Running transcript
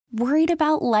Worried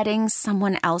about letting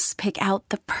someone else pick out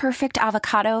the perfect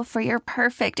avocado for your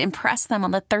perfect impress them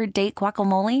on the third date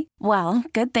guacamole? Well,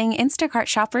 good thing Instacart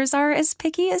shoppers are as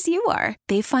picky as you are.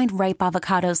 They find ripe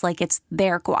avocados like it's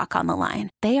their guac on the line.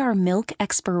 They are milk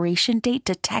expiration date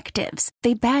detectives.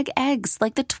 They bag eggs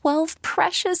like the 12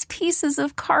 precious pieces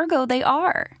of cargo they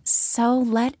are. So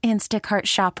let Instacart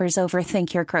shoppers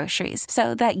overthink your groceries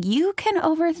so that you can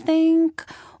overthink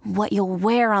what you'll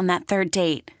wear on that third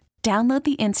date. Download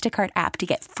the Instacart app to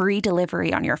get free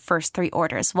delivery on your first 3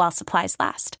 orders while supplies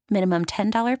last. Minimum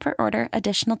 $10 per order.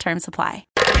 Additional terms apply.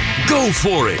 Go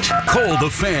for it. Call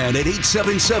the Fan at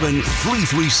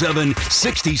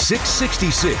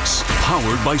 877-337-6666.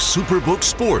 Powered by Superbook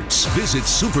Sports. Visit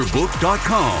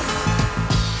superbook.com.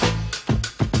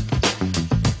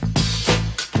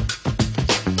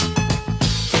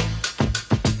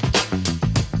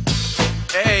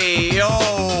 Hey, yo.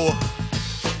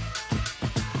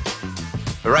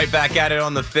 Right back at it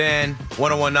on the Fan,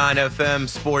 101.9 FM,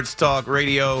 Sports Talk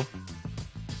Radio.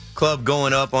 Club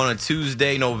going up on a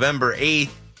Tuesday, November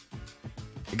 8th.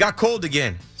 It got cold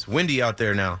again. It's windy out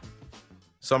there now.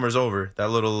 Summer's over. That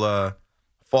little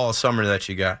fall summer that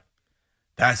you got,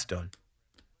 that's done.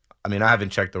 I mean, I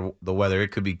haven't checked the weather. It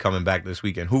could be coming back this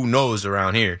weekend. Who knows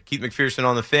around here? Keith McPherson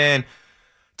on the Fan.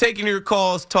 Taking your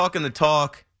calls, talking the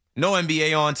talk. No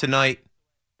NBA on tonight.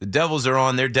 The Devils are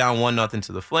on. They're down 1-0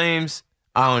 to the Flames.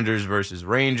 Islanders versus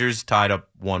Rangers, tied up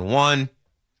 1-1.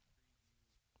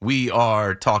 We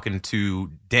are talking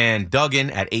to Dan Duggan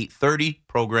at 8:30,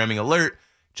 programming alert.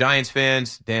 Giants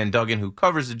fans, Dan Duggan, who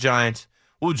covers the Giants,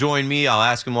 will join me. I'll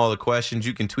ask him all the questions.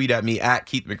 You can tweet at me at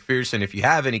Keith McPherson if you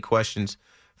have any questions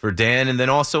for Dan. And then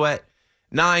also at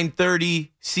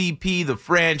 9:30, CP, the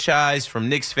franchise from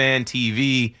Knicks Fan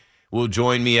TV, will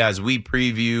join me as we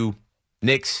preview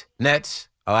Knicks Nets.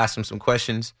 I'll ask him some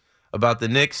questions about the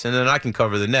Knicks, and then I can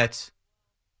cover the Nets.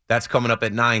 That's coming up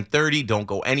at 9:30. Don't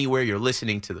go anywhere. You're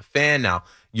listening to the Fan. Now,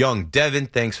 young Devin,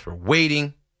 thanks for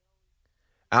waiting.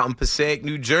 Out in Passaic,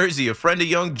 New Jersey, a friend of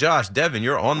young Josh. Devin,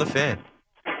 you're on the Fan.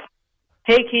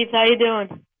 Hey, Keith, how you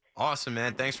doing? Awesome,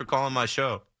 man. Thanks for calling my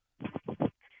show. Yeah,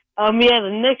 the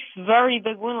Knicks, very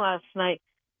big win last night.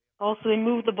 Also, they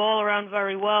moved the ball around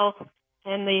very well,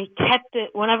 and they kept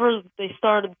it. Whenever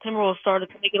Timberwolves started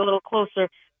to make it a little closer,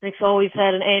 Knicks always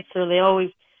had an answer. They always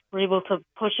were able to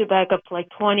push it back up to like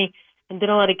 20 and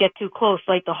didn't let it get too close,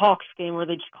 like the Hawks game where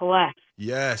they just collapsed.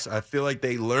 Yes, I feel like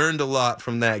they learned a lot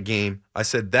from that game. I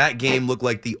said that game looked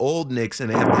like the old Knicks,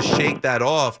 and they have to shake that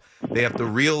off. They have to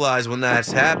realize when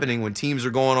that's happening, when teams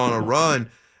are going on a run,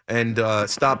 and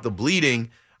stop the bleeding.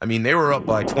 I mean, they were up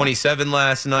by 27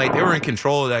 last night. They were in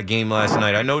control of that game last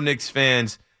night. I know Knicks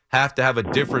fans have to have a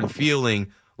different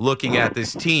feeling looking at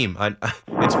this team.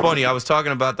 It's funny. I was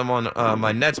talking about them on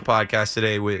my Nets podcast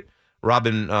today with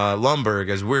Robin Lundberg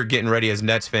as we're getting ready as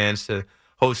Nets fans to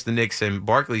host the Knicks in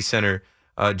Barclays Center.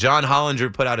 John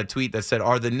Hollinger put out a tweet that said,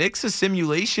 "Are the Knicks a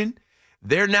simulation?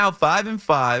 They're now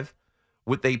 5-5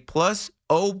 with a plus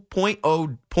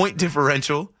 0.0 point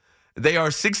differential. They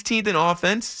are 16th in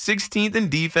offense, 16th in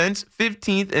defense,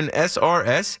 15th in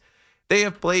SRS. They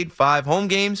have played 5 home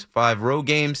games, 5 road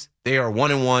games. They are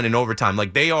 1-1 in overtime.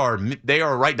 Like they are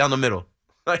right down the middle.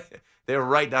 They're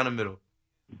right down the middle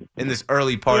in this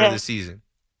early part of the season."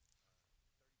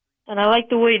 And I like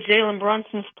the way Jalen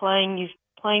Brunson's playing. He's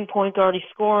playing point guard. He's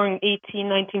scoring 18,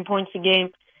 19 points a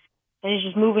game. And he's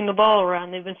just moving the ball around.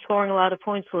 They've been scoring a lot of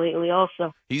points lately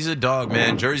also. He's a dog,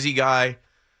 man. Jersey guy,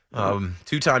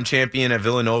 2-time champion at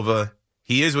Villanova.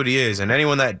 He is what he is. And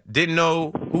anyone that didn't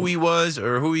know who he was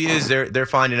or who he is, they're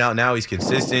finding out now. He's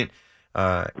consistent.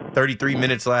 33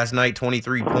 minutes last night,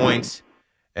 23 points,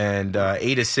 and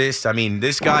 8 assists. I mean,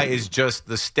 this guy is just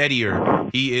the steadier.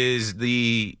 He is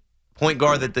the point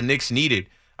guard that the Knicks needed.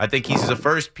 I think he's the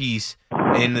first piece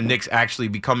in the Knicks actually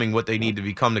becoming what they need to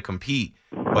become to compete.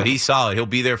 But he's solid. He'll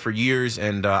be there for years,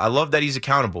 and I love that he's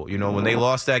accountable. You know, when they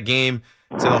lost that game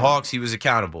to the Hawks, he was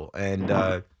accountable,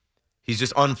 and he's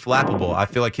just unflappable. I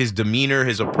feel like his demeanor,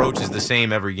 his approach is the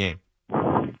same every game.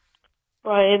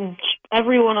 Right, and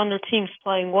everyone on their team's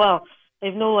playing well. They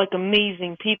have no,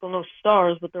 amazing people, no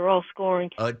stars, but they're all scoring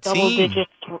double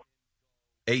digits.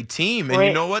 A team. And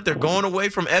you know what? They're going away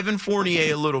from Evan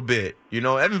Fournier a little bit. You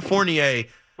know, Evan Fournier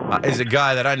is a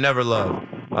guy that I never loved.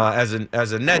 As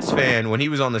a Nets fan, when he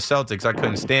was on the Celtics, I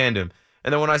couldn't stand him.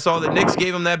 And then when I saw the Knicks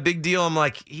gave him that big deal, I'm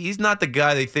like, he's not the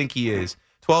guy they think he is.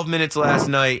 12 minutes last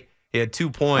night. He had 2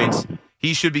 points.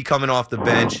 He should be coming off the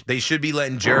bench. They should be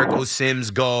letting Jericho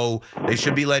Sims go. They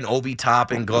should be letting Obi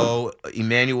Toppin go,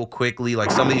 Emmanuel Quickly,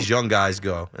 like some of these young guys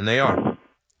go, and they are.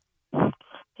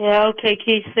 Yeah, okay,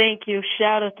 Keith, thank you.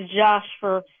 Shout out to Josh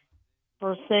for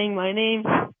for saying my name.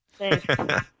 Thanks.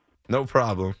 No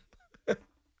problem.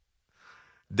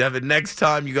 Devin, next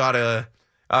time you got to,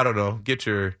 I don't know, get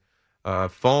your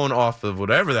phone off of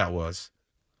whatever that was.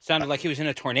 Sounded like he was in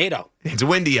a tornado. It's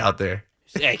windy out there.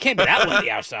 Yeah, it can't be that windy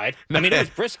outside. I mean, it was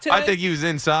brisk today. I think he was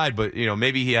inside, but,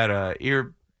 maybe he had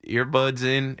earbuds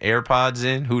in, AirPods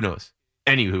in. Who knows?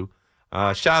 Anywho,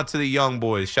 shout out to the young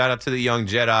boys. Shout out to the young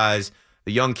Jedis,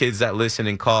 the young kids that listen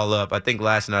and call up. I think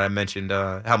last night I mentioned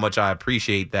how much I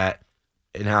appreciate that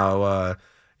and how, I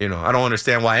don't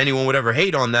understand why anyone would ever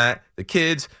hate on that. The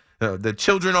kids, the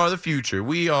children are the future.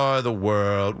 We are the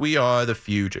world. We are the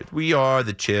future. We are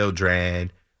the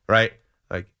children, right?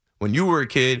 Like when you were a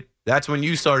kid, that's when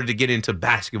you started to get into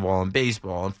basketball and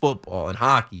baseball and football and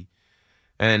hockey.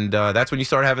 And that's when you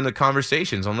start having the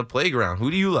conversations on the playground.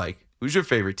 Who do you like? Who's your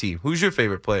favorite team? Who's your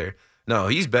favorite player? No,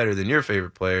 he's better than your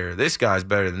favorite player. This guy's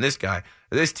better than this guy.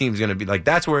 This team's going to be like,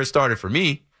 that's where it started for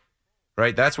me,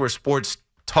 right? That's where sports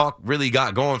talk really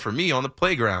got going for me on the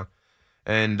playground.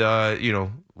 And,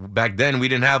 back then we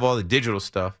didn't have all the digital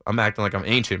stuff. I'm acting like I'm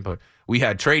ancient, but we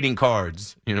had trading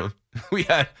cards, we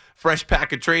had fresh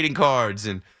pack of trading cards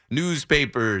and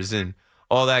newspapers and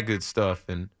all that good stuff.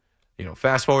 And,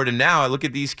 fast forward to now, I look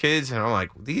at these kids and I'm like,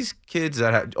 these kids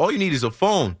that have, all you need is a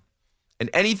phone and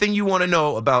anything you want to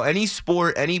know about any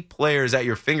sport, any players at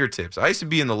your fingertips. I used to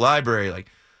be in the library,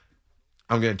 like,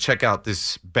 I'm going to check out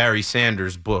this Barry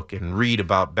Sanders book and read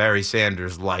about Barry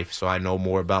Sanders' life so I know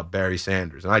more about Barry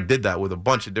Sanders. And I did that with a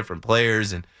bunch of different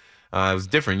players, and it was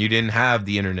different. You didn't have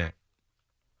the internet.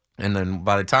 And then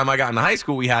by the time I got into high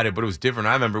school, we had it, but it was different.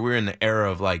 I remember we were in the era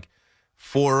of, like,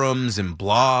 forums and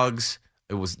blogs.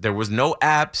 There was no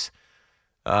apps.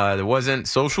 There wasn't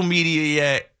social media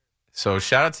yet. So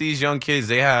shout out to these young kids.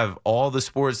 They have all the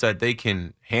sports that they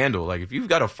can handle. Like, if you've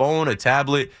got a phone, a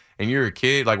tablet, and you're a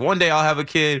kid, like one day I'll have a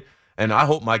kid, and I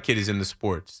hope my kid is into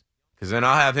sports, because then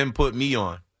I'll have him put me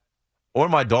on, or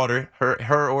my daughter,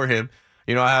 her or him.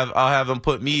 I'll have them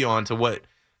put me on to what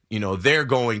they're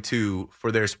going to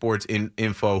for their sports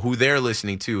info, who they're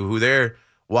listening to, who they're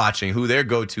watching, who their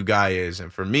go-to guy is,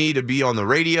 and for me to be on the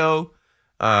radio,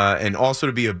 and also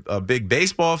to be a big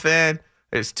baseball fan.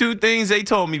 There's two things they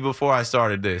told me before I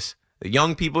started this. The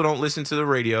young people don't listen to the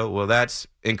radio. Well, that's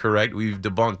incorrect. We've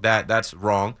debunked that. That's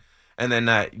wrong. And then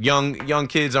that young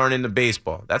kids aren't into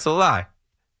baseball. That's a lie.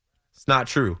 It's not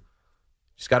true.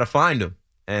 Just got to find them.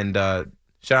 And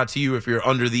shout out to you if you're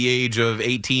under the age of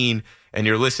 18 and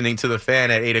you're listening to The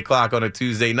Fan at 8 o'clock on a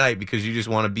Tuesday night because you just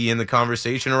want to be in the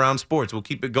conversation around sports. We'll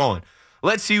keep it going.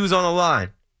 Let's see who's on the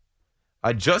line.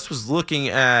 I just was looking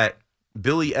at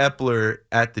Billy Epler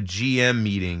at the GM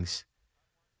meetings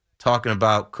talking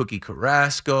about Cookie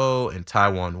Carrasco and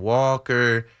Taijuan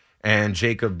Walker and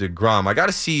Jacob deGrom. I got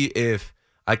to see if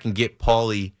I can get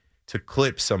Paulie to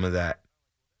clip some of that.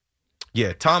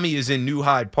 Yeah, Tommy is in New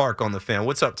Hyde Park on The Fan.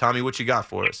 What's up, Tommy? What you got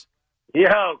for us?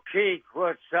 Yo, Keith,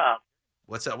 what's up?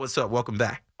 What's up? Welcome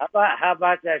back. How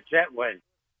about that Jet win?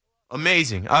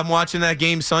 Amazing. I'm watching that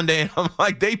game Sunday, and I'm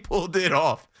like, they pulled it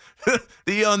off.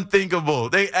 The unthinkable.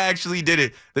 They actually did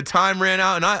it. The time ran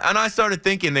out, and I started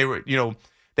thinking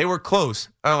they were close.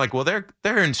 I'm like, well,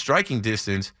 they're in striking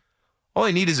distance. All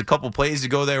they need is a couple plays to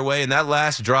go their way. And that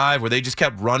last drive where they just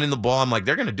kept running the ball, I'm like,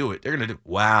 they're going to do it.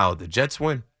 Wow, the Jets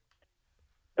win.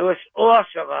 It was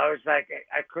awesome. I was like,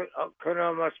 I couldn't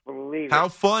almost believe it. How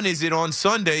fun is it on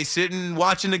Sunday sitting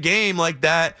watching a game like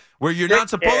that where you're not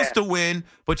supposed to win,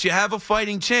 but you have a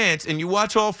fighting chance, and you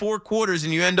watch all 4 quarters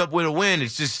and you end up with a win?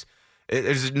 It's just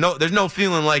there's no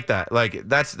feeling like that. Like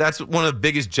that's one of the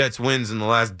biggest Jets wins in the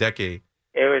last decade.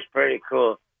 It was pretty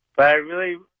cool. But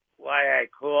why I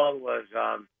called was,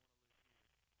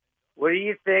 what do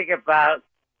you think about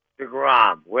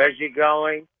deGrom? Where's he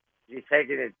going? Is he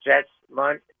taking the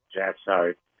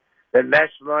the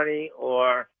Mets money,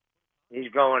 or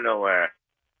he's going nowhere?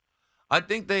 I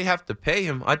think they have to pay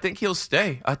him. I think he'll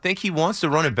stay. I think he wants to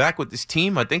run it back with this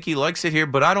team. I think he likes it here,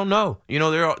 but I don't know.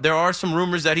 There are some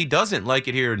rumors that he doesn't like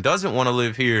it here and doesn't want to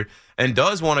live here and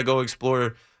does want to go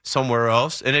explore somewhere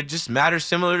else. And it just matters,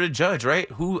 similar to Judge, right?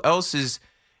 Who else is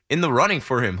in the running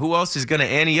for him? Who else is going to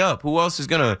ante up? Who else is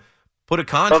going to put a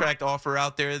contract offer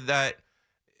out there that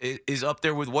is up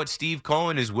there with what Steve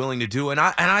Cohen is willing to do? And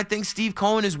I think Steve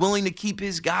Cohen is willing to keep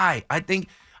his guy. I think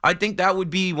that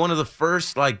would be one of the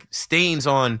first stains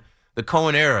on the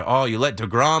Cohen era. Oh, you let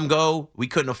deGrom go? We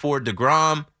couldn't afford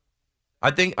deGrom. I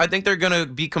think they're going to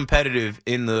be competitive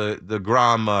in the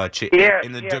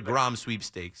deGrom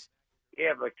sweepstakes.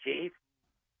 Yeah, but Keith,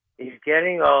 he's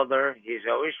getting older. He's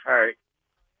always hurt.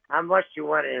 How much do you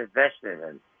want to invest in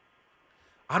him?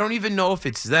 I don't even know if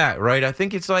it's that, right? I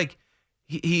think it's like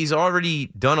he's already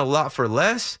done a lot for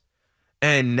less,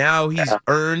 and now he's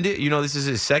earned it. This is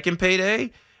his second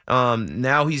payday.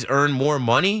 Now he's earned more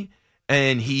money,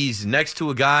 and he's next to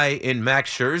a guy in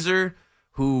Max Scherzer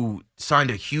who signed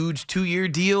a huge 2-year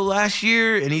deal last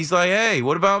year, and he's like, hey,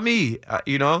 what about me?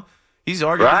 He's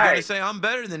arguably going to say I'm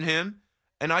better than him,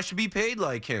 and I should be paid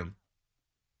like him.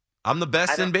 I'm the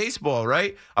best in baseball,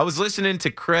 right? I was listening to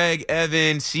Craig,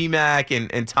 Evan, C-Mac,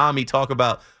 and Tommy talk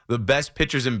about the best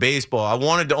pitchers in baseball. I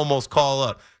wanted to almost call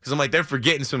up because I'm like, they're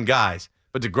forgetting some guys.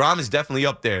 But DeGrom is definitely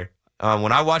up there.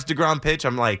 When I watch DeGrom pitch,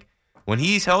 I'm like, when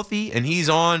he's healthy and he's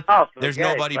on, there's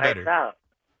nobody better. Out.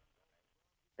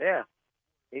 Yeah,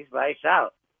 he's lights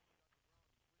out.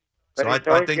 So I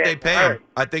think they pay him.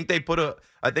 I think they put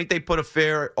a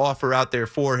fair offer out there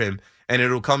for him, and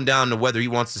it'll come down to whether he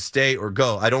wants to stay or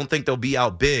go. I don't think they'll be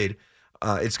outbid.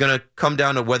 It's going to come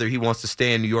down to whether he wants to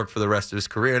stay in New York for the rest of his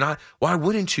career. And why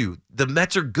wouldn't you? The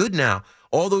Mets are good now.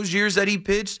 All those years that he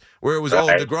pitched where it was,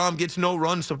 DeGrom gets no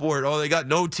run support. Oh, they got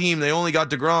no team. They only got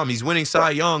DeGrom. He's winning Cy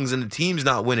Youngs, and the team's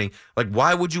not winning. Like,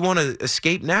 why would you want to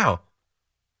escape now?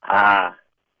 I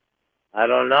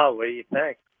don't know. What do you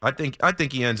think? I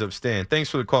think he ends up staying. Thanks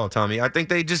for the call, Tommy. I think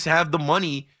they just have the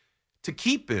money to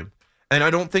keep him. And I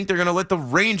don't think they're going to let the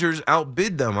Rangers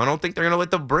outbid them. I don't think they're going to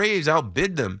let the Braves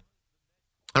outbid them.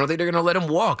 I don't think they're going to let him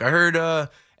walk. I heard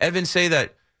Evan say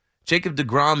that Jacob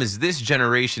deGrom is this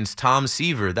generation's Tom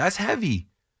Seaver. That's heavy.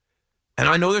 And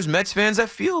I know there's Mets fans that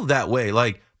feel that way.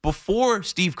 Like, before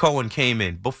Steve Cohen came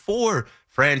in, before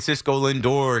Francisco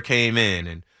Lindor came in,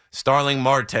 and Starling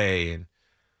Marte, and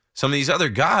some of these other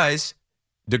guys,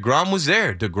 deGrom was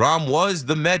there. deGrom was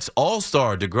the Mets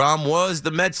all-star. deGrom was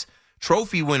the Mets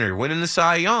trophy winner, winning the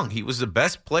Cy Young. He was the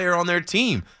best player on their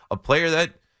team, a player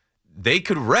that they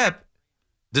could rep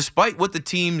despite what the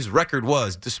team's record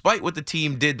was, despite what the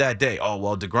team did that day. Oh,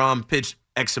 well, deGrom pitched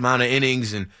X amount of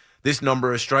innings and this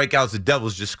number of strikeouts. The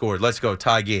Devils just scored. Let's go,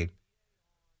 tie game.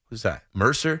 Who's that?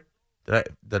 Mercer? Did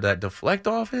that deflect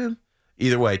off him?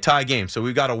 Either way, tie game. So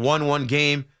we've got a 1-1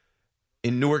 game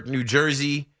in Newark, New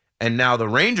Jersey, and now the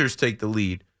Rangers take the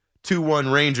lead.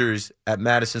 2-1 Rangers at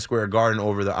Madison Square Garden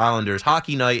over the Islanders.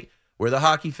 Hockey night, where the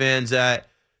hockey fans at.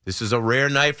 This is a rare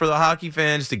night for the hockey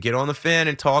fans to get on the fan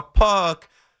and talk puck.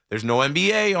 There's no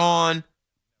NBA on.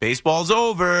 Baseball's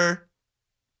over.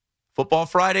 Football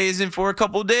Friday is in for a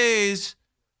couple days.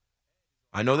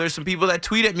 I know there's some people that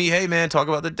tweet at me, hey, man, talk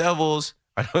about the Devils.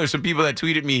 I know there's some people that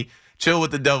tweet at me, chill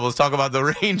with the Devils, talk about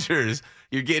the Rangers.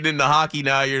 You're getting into hockey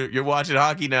now. You're watching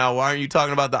hockey now. Why aren't you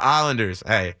talking about the Islanders?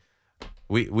 Hey,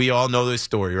 we all know this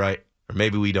story, right? Or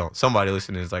maybe we don't. Somebody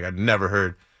listening is like, I've never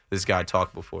heard this guy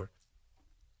talk before.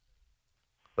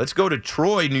 Let's go to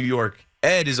Troy, New York.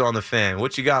 Ed is on the fan.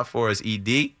 What you got for us, ED?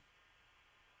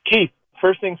 Keith,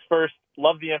 first things first,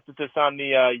 love the emphasis on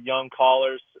the young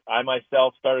callers. I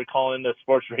myself started calling the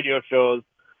sports radio shows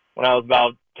when I was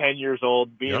about 10 years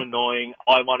old, being annoying.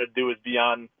 All I wanted to do was be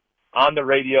on the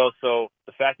radio, so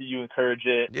the fact that you encourage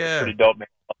it is pretty dope, man.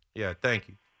 Yeah, thank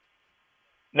you.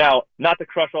 Now, not to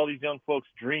crush all these young folks'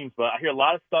 dreams, but I hear a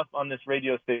lot of stuff on this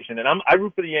radio station, and I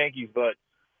root for the Yankees, but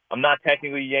I'm not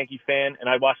technically a Yankee fan, and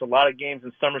I watch a lot of games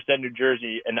in Somerset, New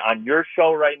Jersey. And on your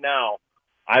show right now,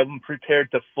 I'm prepared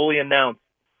to fully announce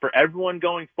for everyone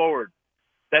going forward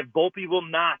that Volpe will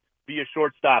not be a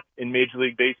shortstop in Major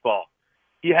League Baseball.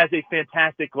 He has a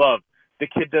fantastic glove. The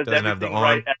kid doesn't everything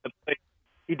right at the plate.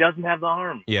 He doesn't have the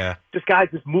arm. Yeah. This guy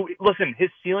just move. Listen, his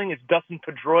ceiling is Dustin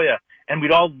Pedroia, and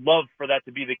we'd all love for that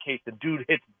to be the case. The dude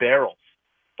hits barrels.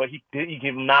 But he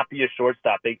can not be a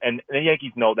shortstop. And the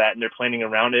Yankees know that, and they're planning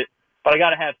around it. But I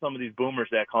got to have some of these boomers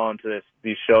that call into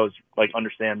these shows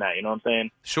understand that. You know what I'm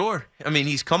saying? Sure. I mean,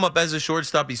 he's come up as a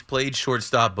shortstop. He's played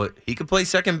shortstop, but he could play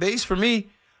second base for me.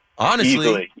 Honestly,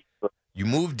 easily. You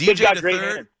move DJ to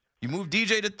third. Hands. You move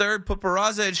DJ to third, put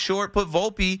Peraza at short, put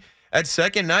Volpe at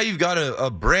second. Now you've got a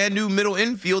brand new middle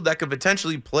infield that could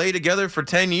potentially play together for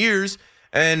 10 years,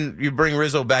 and you bring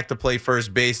Rizzo back to play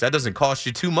first base. That doesn't cost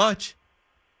you too much.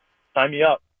 Sign me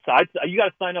up. So you got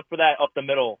to sign up for that up the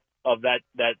middle of that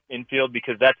infield,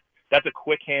 because that's a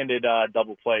quick-handed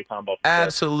double play combo.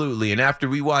 Absolutely. And after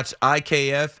we watch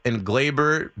IKF and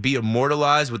Glaber be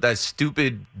immortalized with that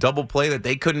stupid double play that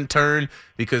they couldn't turn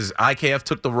because IKF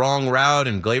took the wrong route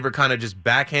and Glaber kind of just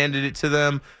backhanded it to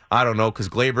them. I don't know, because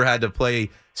Glaber had to play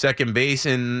second base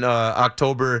in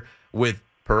October with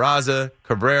Peraza,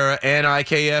 Cabrera, and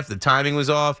IKF. The timing was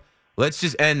off. Let's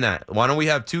just end that. Why don't we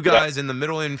have two guys in the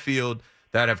middle infield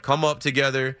that have come up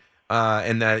together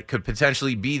and that could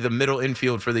potentially be the middle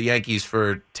infield for the Yankees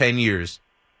for 10 years?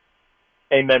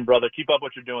 Amen, brother. Keep up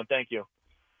what you're doing. Thank you.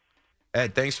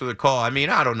 Ed, thanks for the call. I mean,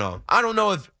 I don't know. I don't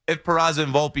know if if Peraza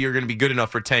and Volpe are going to be good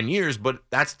enough for 10 years, but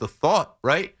that's the thought,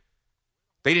 right?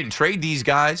 They didn't trade these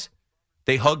guys.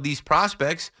 They hugged these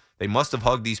prospects. They must have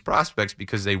hugged these prospects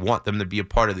because they want them to be a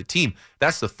part of the team.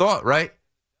 That's the thought, right?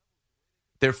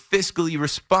 They're fiscally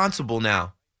responsible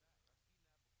now.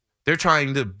 They're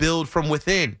trying to build from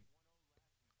within.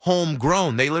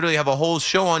 Homegrown. They literally have a whole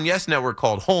show on Yes Network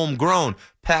called Homegrown,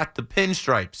 Path to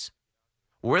Pinstripes.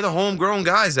 Where are the homegrown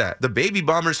guys at? The Baby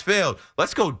Bombers failed.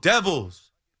 Let's go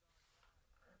Devils.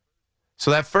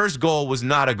 So that first goal was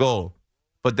not a goal.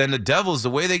 But then the Devils, the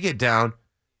way they get down,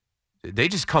 they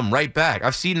just come right back.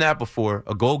 I've seen that before.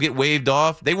 A goal get waved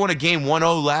off. They won a game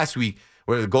 1-0 last week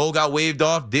where the goal got waved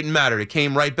off. Didn't matter. It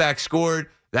came right back, scored.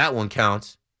 That one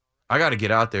counts. I got to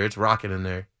get out there. It's rocking in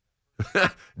there.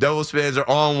 Devils fans are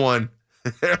on one.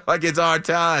 They're like, it's our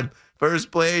time.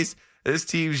 First place. This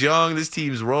team's young. This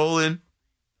team's rolling.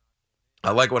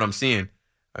 I like what I'm seeing.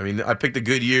 I mean, I picked a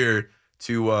good year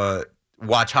to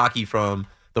watch hockey from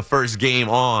the first game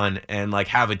on and like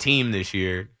have a team this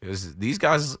year because these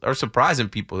guys are surprising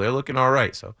people. They're looking all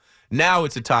right. So now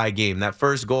it's a tie game. That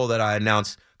first goal that I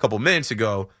announced a couple minutes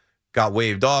ago got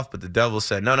waved off, but the Devils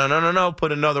said, no,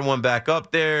 put another one back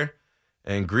up there.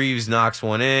 And Greaves knocks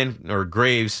one in, or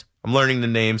Graves. I'm learning the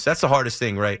names. That's the hardest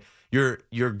thing, right? You're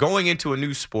going into a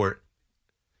new sport.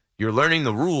 You're learning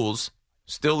the rules,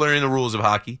 still learning the rules of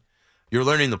hockey. You're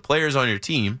learning the players on your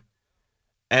team.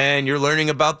 And you're learning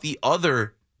about the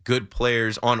other good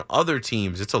players on other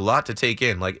teams. It's a lot to take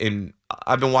in.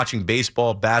 I've been watching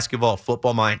baseball, basketball,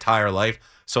 football my entire life.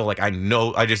 So like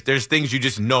there's things you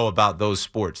just know about those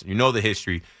sports. You know the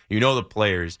history. You know the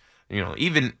players. You know,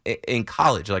 even in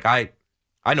college, like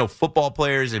I know football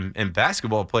players and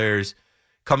basketball players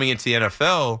coming into the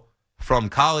NFL from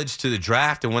college to the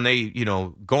draft. And when they,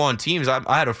 go on teams, I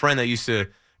had a friend that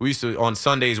we used to on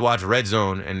Sundays watch Red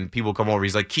Zone, and people come over.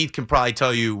 He's like, Keith can probably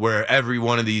tell you where every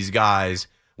one of these guys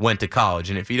went to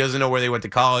college. And if he doesn't know where they went to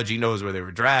college, he knows where they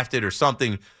were drafted or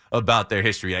something about their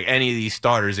history, like any of these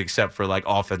starters except for like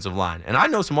offensive line. And I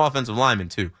know some offensive linemen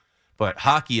too. But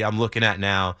hockey I'm looking at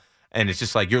now, and it's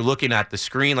just like you're looking at the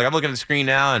screen. Like I'm looking at the screen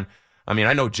now, and I mean,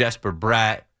 I know Jesper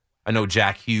Bratt. I know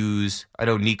Jack Hughes. I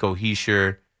know Nico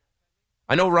Hischier.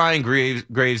 I know Ryan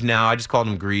Graves now. I just called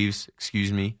him Greaves.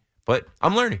 Excuse me. But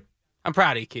I'm learning. I'm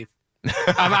proud of you, Keith.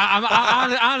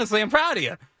 Honestly, I'm proud of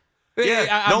you.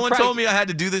 Yeah, no one told me I had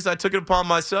to do this. I took it upon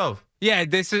myself. Yeah,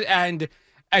 this is and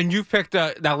you picked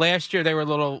now last year they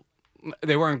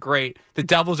weren't great. The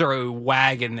Devils are a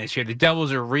wagon this year. The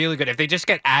Devils are really good. If they just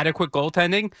get adequate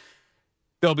goaltending,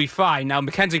 they'll be fine. Now,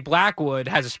 Mackenzie Blackwood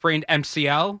has a sprained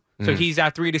MCL, so he's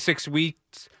out 3 to 6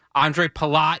 weeks. Andre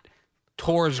Palat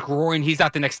tore his groin. He's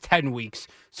out the next 10 weeks.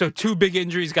 So 2 big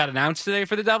injuries got announced today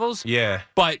for the Devils. Yeah.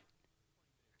 But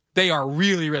they are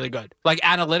really, really good. Like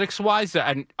analytics-wise,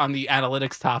 and on the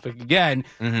analytics topic again,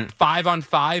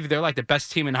 5-on-5, they're like the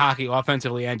best team in hockey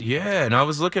offensively and defensively. Yeah, and I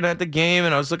was looking at the game,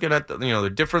 and I was looking at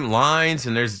the different lines,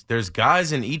 and there's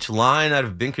guys in each line that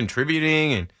have been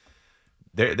contributing, and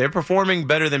they're performing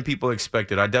better than people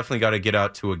expected. I definitely got to get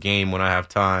out to a game when I have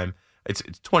time. It's a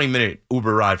 20-minute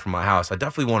Uber ride from my house. I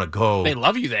definitely want to go. They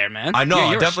love you there, man. I know.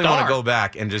 I definitely want to go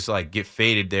back and just like get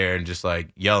faded there and just like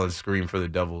yell and scream for the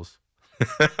Devils.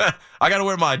 I got to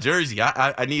wear my jersey.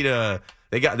 I need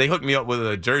they hooked me up with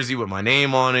a jersey with my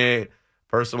name on it,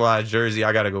 personalized jersey.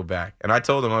 I got to go back. And I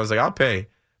told them, I was like, I'll pay.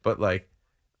 But like,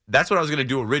 that's what I was going to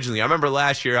do originally. I remember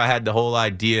last year I had the whole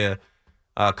idea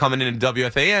coming into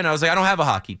WFAN. I was like, I don't have a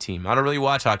hockey team. I don't really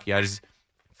watch hockey. I just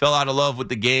fell out of love with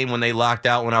the game when they locked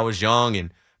out when I was young,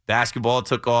 and basketball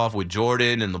took off with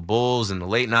Jordan and the Bulls in the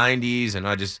late 90s, and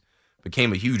I just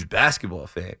became a huge basketball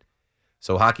fan.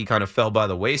 So hockey kind of fell by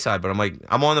the wayside, but I'm like,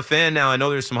 I'm on the fan now. I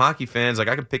know there's some hockey fans. Like,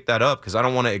 I can pick that up because I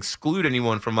don't want to exclude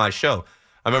anyone from my show.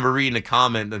 I remember reading a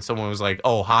comment that someone was like,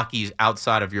 oh, hockey's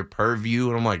outside of your purview.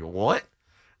 And I'm like, what?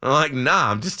 And I'm like,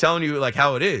 nah, I'm just telling you like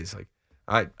how it is. Like,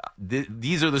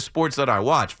 these are the sports that I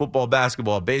watch: football,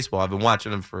 basketball, baseball. I've been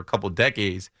watching them for a couple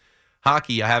decades.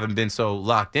 Hockey, I haven't been so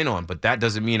locked in on, but that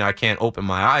doesn't mean I can't open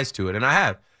my eyes to it, and I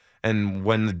have. And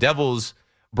when the Devils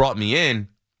brought me in,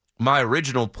 my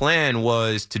original plan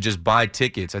was to just buy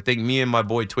tickets. I think me and my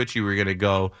boy Twitchy were going to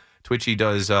go. Twitchy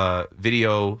does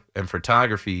video and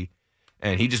photography,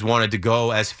 and he just wanted to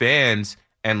go as fans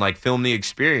and like film the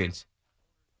experience.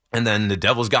 And then the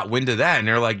Devils got wind of that, and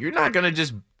they're like, you're not going to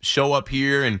just show up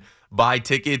here and buy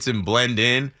tickets and blend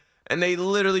in. And they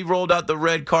literally rolled out the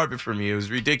red carpet for me. It was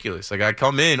ridiculous. Like, I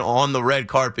come in on the red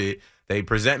carpet. They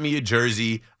present me a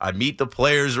jersey. I meet the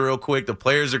players real quick. The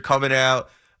players are coming out,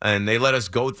 and they let us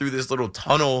go through this little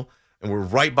tunnel, and we're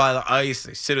right by the ice.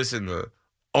 They sit us in the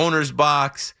owner's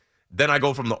box. Then I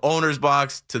go from the owner's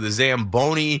box to the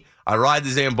Zamboni. I ride the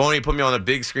Zamboni, put me on the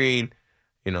big screen.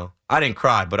 You know, I didn't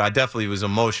cry, but I definitely was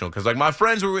emotional because, like, my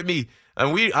friends were with me,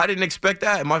 and I didn't expect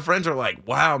that. And my friends were like,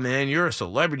 wow, man, you're a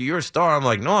celebrity. You're a star. I'm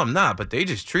like, no, I'm not, but they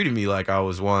just treated me like I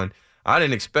was one. I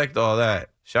didn't expect all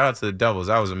that. Shout out to the Devils.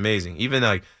 That was amazing. Even,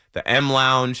 like, the M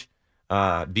Lounge,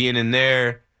 being in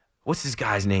there. What's this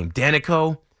guy's name?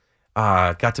 Danico.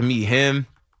 Got to meet him.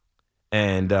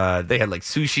 And they had, like,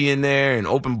 sushi in there and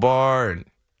open bar. And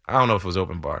I don't know if it was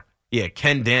open bar. Yeah,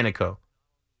 Ken Danico.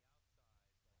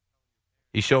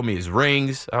 He showed me his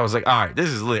rings. I was like, all right, this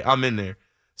is lit. I'm in there.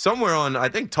 Somewhere on, I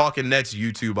think, Talking Nets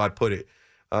YouTube, I put it.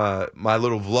 My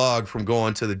little vlog from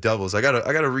going to the Devils. I gotta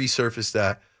resurface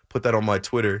that, put that on my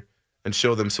Twitter, and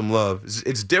show them some love.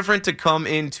 It's different to come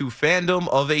into fandom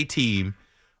of a team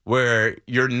where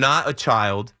you're not a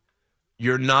child.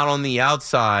 You're not on the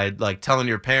outside, like, telling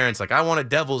your parents, like, I want a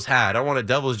Devils hat. I want a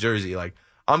Devils jersey. Like,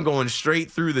 I'm going straight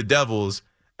through the Devils,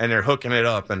 and they're hooking it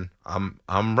up, and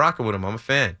I'm rocking with them. I'm a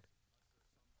fan.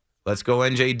 Let's go,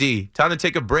 NJD. Time to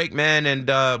take a break, man,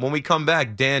 and when we come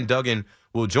back, Dan Duggan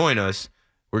will join us.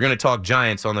 We're going to talk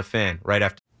Giants on the Fan right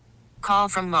after. Call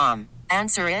from mom.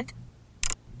 Answer it.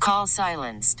 Call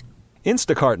silenced.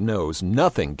 Instacart knows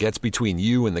nothing gets between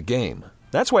you and the game.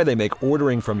 That's why they make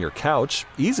ordering from your couch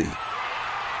easy.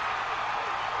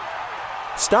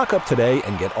 Stock up today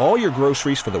and get all your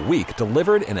groceries for the week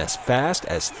delivered in as fast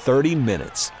as 30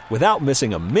 minutes without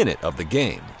missing a minute of the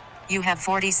game. You have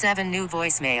 47 new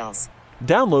voicemails.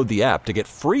 Download the app to get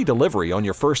free delivery on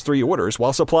your first 3 orders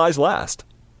while supplies last.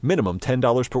 Minimum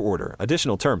 $10 per order.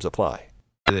 Additional terms apply.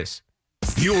 This.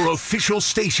 Your official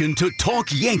station to talk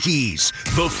Yankees.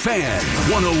 The Fan,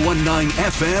 101.9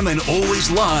 FM and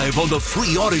always live on the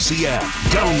free Odyssey app.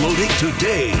 Download it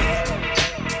today.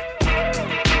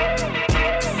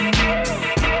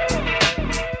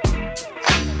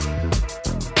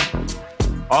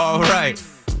 All right,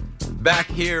 back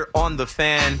here on the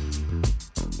Fan.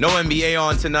 No NBA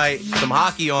on tonight, some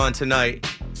hockey on tonight,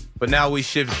 but now we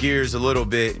shift gears a little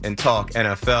bit and talk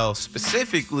NFL,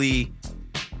 specifically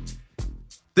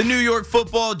the New York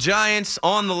Football Giants.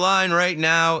 On the line right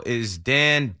now is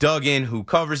Dan Duggan, who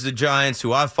covers the Giants,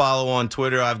 who I follow on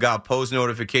Twitter. I've got post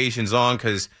notifications on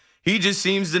because he just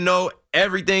seems to know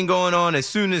everything going on as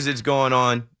soon as it's going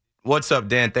on. What's up,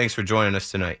 Dan? Thanks for joining us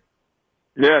tonight.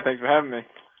 Yeah, thanks for having me.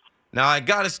 Now, I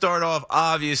got to start off,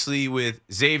 obviously, with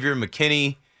Xavier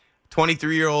McKinney,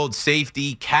 23-year-old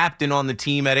safety, captain on the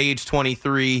team at age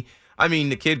 23. I mean,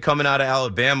 the kid coming out of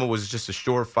Alabama was just a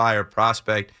surefire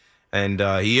prospect, and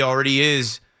he already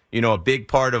is, you know, a big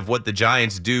part of what the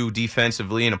Giants do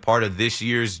defensively and a part of this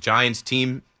year's Giants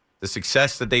team, the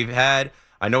success that they've had.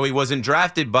 I know he wasn't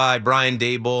drafted by Brian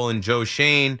Daboll and Joe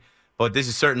Schoen, but this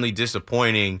is certainly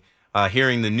disappointing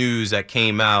hearing the news that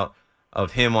came out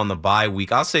of him on the bye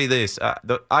week. I'll say this.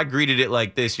 I greeted it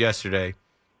like this yesterday.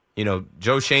 You know,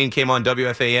 Joe Schoen came on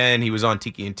WFAN. He was on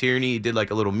Tiki and Tierney. He did like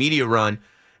a little media run.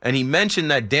 And he mentioned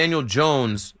that Daniel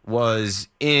Jones was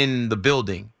in the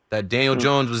building, that Daniel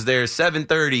Jones was there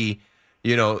 7:30,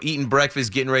 you know, eating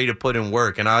breakfast, getting ready to put in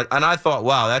work. And I thought,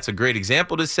 wow, that's a great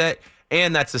example to set.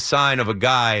 And that's a sign of a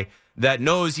guy that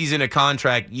knows he's in a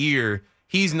contract year.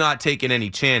 He's not taking any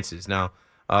chances. Now,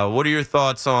 what are your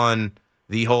thoughts on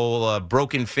the whole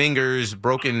broken fingers,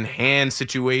 broken hand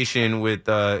situation with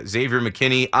Xavier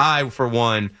McKinney? I, for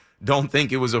one, don't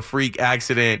think it was a freak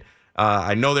accident.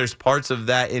 I know there's parts of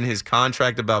that in his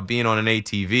contract about being on an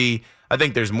ATV. I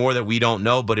think there's more that we don't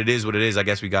know, but it is what it is. I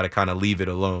guess we got to kind of leave it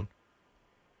alone.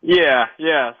 Yeah.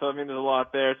 So, I mean, there's a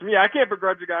lot there. So, yeah, I can't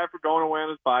begrudge a guy for going away on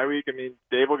his bye week. I mean,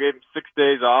 Dable gave him 6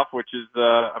 days off, which is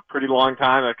a pretty long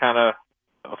time. That kind of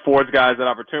affords guys that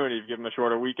opportunity. If you give them a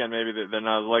shorter weekend, maybe they're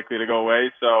not as likely to go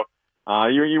away. So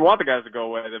you want the guys to go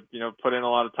away that, you know, put in a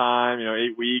lot of time,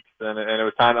 8 weeks, and it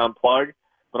was time to unplug.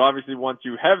 But obviously once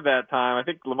you have that time, I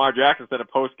think Lamar Jackson said a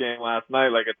post-game last night,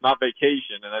 like, it's not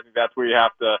vacation, and I think that's where you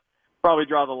have to probably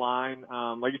draw the line.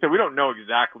 Like you said, we don't know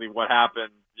exactly what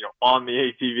happened, on the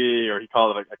ATV, or he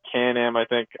called it a Can-Am, I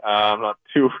think. I'm not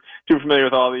too familiar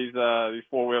with all these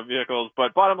four-wheel vehicles.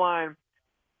 But bottom line,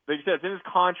 like you said, it's in his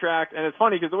contract, and it's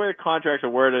funny because the way the contracts are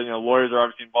worded, lawyers are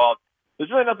obviously involved.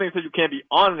 There's really nothing that says you can't be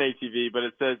on an ATV, but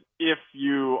it says if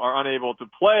you are unable to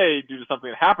play due to something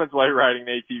that happens while you're riding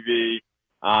an ATV,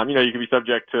 you can be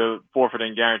subject to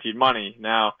forfeiting guaranteed money.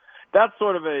 Now, that's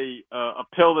sort of a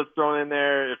pill that's thrown in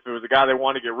there. If it was a guy they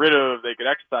want to get rid of, they could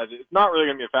exercise it. It's not really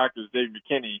going to be a factor with David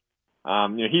McKinney.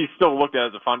 He's still looked at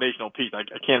as a foundational piece. I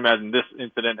can't imagine this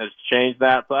incident has changed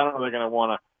that. So I don't know if they're going to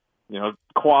want to,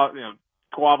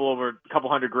 squabble over a couple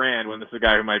 $100,000 when this is a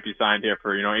guy who might be signed here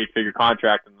for, 8-figure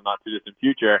contract in the not too distant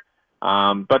future.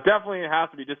 But definitely it has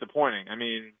to be disappointing. I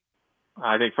mean,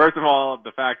 I think, first of all,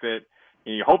 the fact that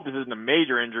you hope this isn't a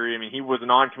major injury. I mean, he was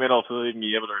non-committal to even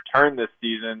be able to return this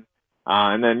season.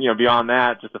 And then, beyond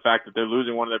that, just the fact that they're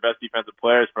losing one of their best defensive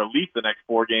players for at least the next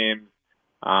 4 games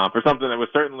for something that was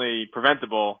certainly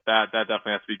preventable, that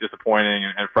definitely has to be disappointing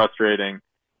and frustrating,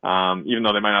 even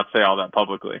though they might not say all that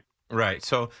publicly. Right.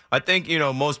 So I think,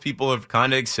 most people have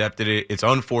kind of accepted it. It's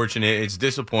unfortunate. It's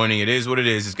disappointing. It is what it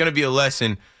is. It's going to be a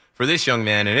lesson for this young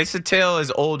man, and it's a tale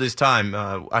as old as time.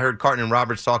 I heard Carton and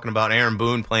Roberts talking about Aaron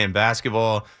Boone playing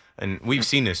basketball, and we've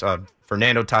seen this.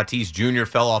 Fernando Tatis Jr.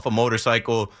 fell off a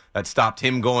motorcycle that stopped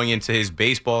him going into his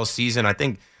baseball season. I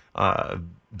think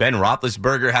Ben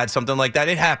Roethlisberger had something like that.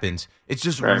 It happens. It's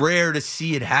just rare to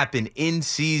see it happen in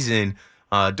season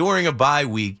during a bye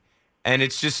week, and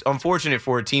it's just unfortunate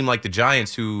for a team like the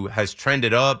Giants, who has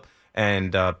trended up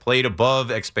and played above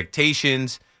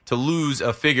expectations, to lose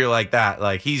a figure like that.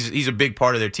 Like, he's a big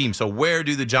part of their team. So where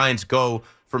do the Giants go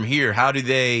from here? How do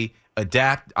they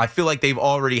adapt? I feel like they've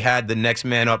already had the next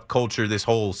man up culture this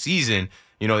whole season.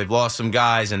 They've lost some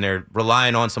guys and they're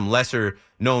relying on some lesser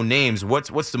known names.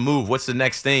 What's the move? What's the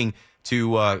next thing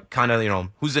to kind of,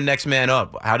 who's the next man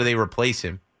up? How do they replace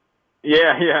him?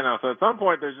 Yeah, no. So at some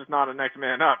point, there's just not a next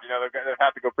man up. They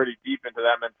have to go pretty deep into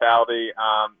that mentality.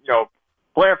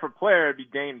 Player for player, it'd be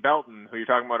Dane Belton, who you're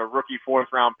talking about, a rookie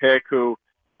 4th-round pick who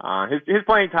his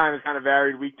playing time has kind of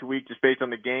varied week to week just based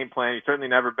on the game plan. He's certainly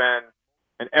never been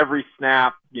an every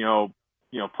snap,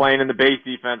 playing in the base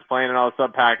defense, playing in all the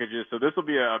sub packages. So this will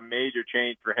be a major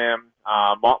change for him.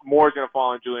 More is going to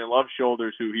fall on Julian Love's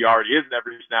shoulders, who he already is an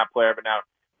every snap player, but now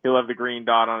he'll have the green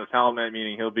dot on his helmet,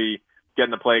 meaning he'll be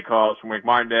getting the play calls from Wink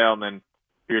Martindale and then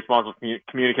be responsible for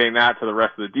communicating that to the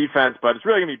rest of the defense. But it's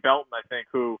really going to be Belton, I think,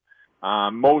 who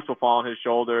most will fall on his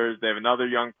shoulders. They have another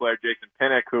young player, Jason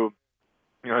Pinnock, who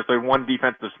has played 1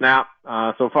 defensive snap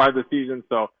so far this season.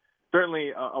 So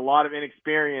certainly a lot of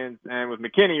inexperience. And with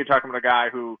McKinney, you're talking about a guy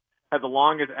who had the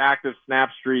longest active snap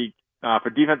streak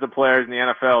for defensive players in the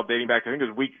NFL dating back to, I think it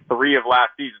was week 3 of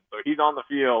last season. So he's on the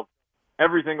field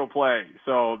every single play.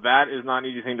 So that is not an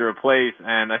easy thing to replace.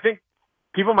 And I think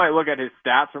people might look at his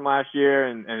stats from last year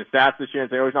and his stats this year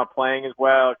and say, oh, he's not playing as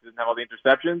well because he doesn't have all the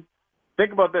interceptions.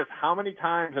 Think about this. How many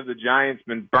times have the Giants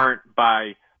been burnt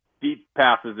by deep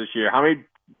passes this year? How many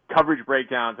coverage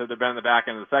breakdowns have there been in the back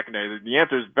end of the secondary? The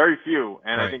answer is very few,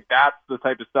 and right. I think that's the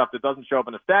type of stuff that doesn't show up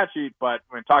in a stat sheet, but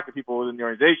when I talk to people within the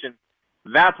organization,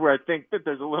 that's where I think that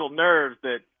there's a little nerves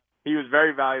that he was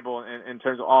very valuable in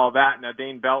terms of all of that. Now,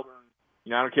 Dane Belton, I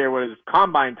don't care what his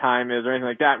combine time is or anything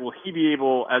like that. Will he be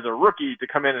able, as a rookie, to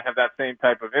come in and have that same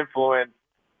type of influence,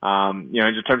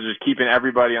 in terms of just keeping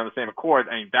everybody on the same accord?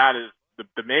 I mean, that is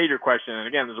the major question. And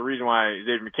again, there's a reason why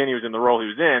Xavier McKinney was in the role he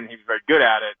was in. He was very good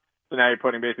at it. So now you're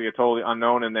putting basically a totally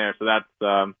unknown in there. So that's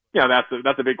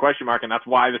a big question mark, and that's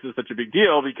why this is such a big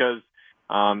deal because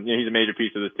he's a major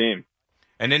piece of this team.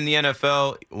 And in the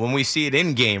NFL, when we see it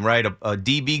in game, right, a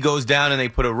DB goes down and they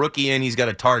put a rookie in, he's got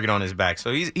a target on his back.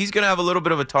 So he's going to have a little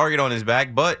bit of a target on his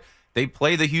back, but they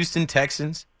play the Houston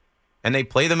Texans and they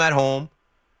play them at home.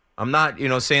 I'm not,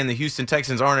 saying the Houston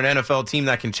Texans aren't an NFL team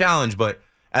that can challenge, but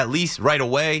at least right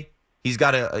away, he's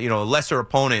got a lesser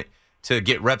opponent to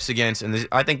get reps against, and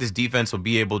I think this defense will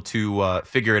be able to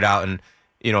figure it out. And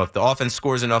if the offense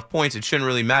scores enough points, it shouldn't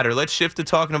really matter. Let's shift to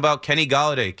talking about Kenny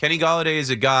Golladay. Kenny Golladay is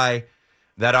a guy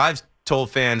that I've told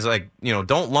fans,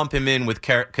 don't lump him in with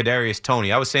Kadarius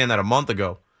Toney. I was saying that a month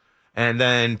ago, and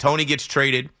then Toney gets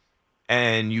traded,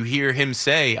 and you hear him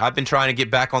say, "I've been trying to get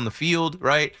back on the field."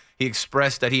 Right? He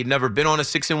expressed that he had never been on a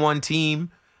 6-1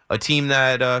 team. A team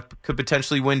that could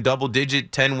potentially win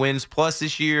double-digit 10 wins plus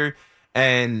this year.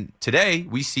 And today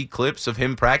we see clips of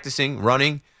him practicing,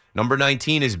 running. Number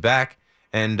 19 is back.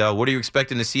 And what are you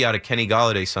expecting to see out of Kenny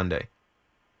Golladay Sunday?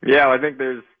 Yeah, I think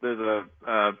there's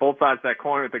a both sides of that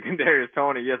coin with the Kadarius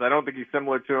Toney. Yes, I don't think he's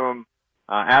similar to him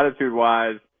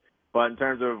attitude-wise, but in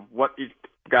terms of what each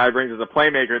guy brings as a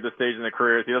playmaker at this stage in their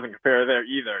careers, he doesn't compare there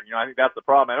either. I think that's the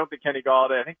problem. I don't think Kenny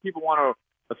Golladay, I think people want to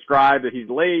ascribe that he's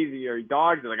lazy or he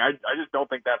dogs it. I just don't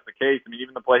think that's the case. I mean,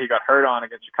 even the play he got hurt on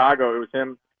against Chicago, it was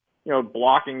him,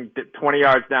 blocking 20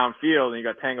 yards downfield and he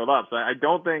got tangled up. So I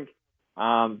don't think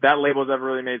that label has ever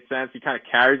really made sense. He kind of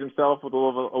carries himself with a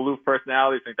little aloof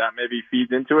personality. I think that maybe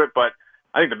feeds into it. But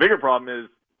I think the bigger problem is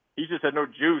he just had no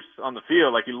juice on the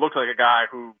field. Like, he looked like a guy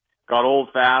who got old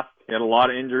fast. He had a lot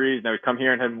of injuries. Now he's come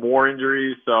here and had more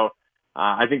injuries. So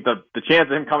I think the chance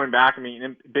of him coming back,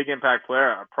 big impact player,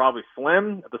 are probably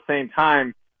slim. At the same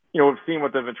time, we've seen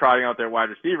what they've been trotting out there wide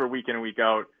receiver week in and week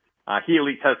out. He at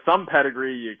least has some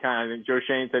pedigree. I think Joe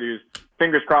Shane said he was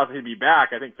fingers crossed that he'd be back.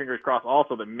 I think fingers crossed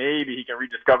also that maybe he can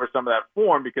rediscover some of that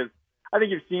form, because I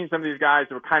think you've seen some of these guys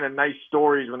who were kind of nice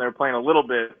stories when they were playing a little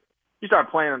bit. You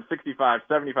start playing them 65,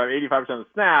 75, 85% of the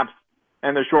snaps,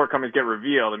 and their shortcomings get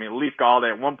revealed. I mean, Leaf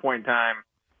Galladay at one point in time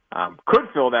could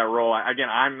fill that role. Again,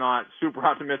 I'm not super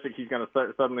optimistic he's going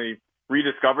to suddenly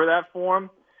rediscover that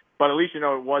form, but at least, it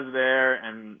was there,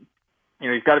 and,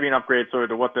 he's got to be an upgrade sort of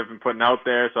to what they've been putting out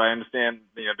there. So I understand,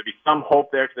 to be some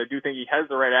hope there, because I do think he has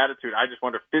the right attitude. I just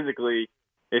wonder physically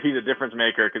if he's a difference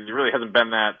maker, because he really hasn't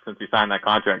been that since he signed that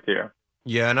contract here.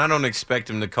 Yeah, and I don't expect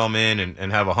him to come in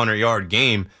and have a 100-yard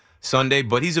game Sunday,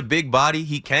 but he's a big body.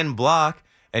 He can block,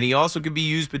 and he also could be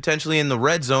used potentially in the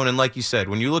red zone. And like you said,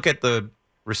 when you look at the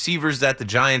receivers that the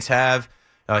Giants have,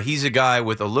 he's a guy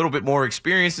with a little bit more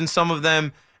experience than some of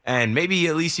them, and maybe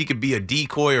at least he could be a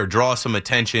decoy or draw some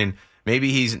attention.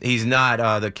 Maybe he's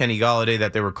not the Kenny Galladay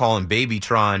that they were calling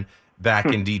Babytron back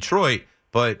in Detroit,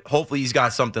 but hopefully he's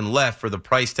got something left for the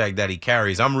price tag that he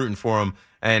carries. I'm rooting for him,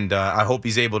 and I hope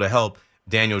he's able to help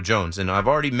Daniel Jones. And I've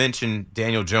already mentioned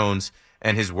Daniel Jones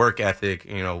and his work ethic.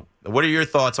 What are your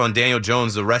thoughts on Daniel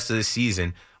Jones the rest of the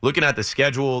season? Looking at the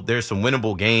schedule, there's some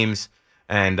winnable games,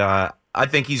 and I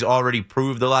think he's already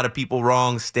proved a lot of people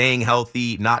wrong, staying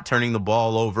healthy, not turning the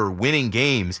ball over, winning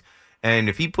games. And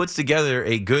if he puts together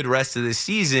a good rest of this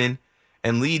season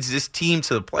and leads this team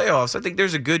to the playoffs, I think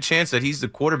there's a good chance that he's the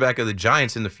quarterback of the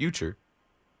Giants in the future.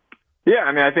 Yeah,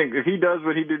 I mean, I think if he does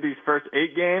what he did these first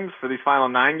 8 games for these final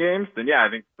 9 games, then yeah, I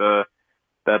think the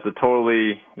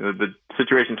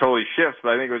situation totally shifts.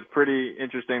 But I think it was pretty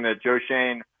interesting that Joe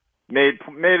Schoen made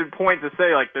a point to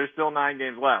say, like, there's still 9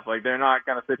 games left. Like, they're not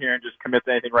going to sit here and just commit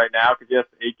to anything right now, because yes,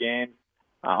 8 games.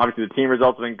 Obviously, the team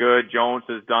results have been good. Jones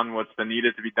has done what's been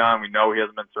needed to be done. We know he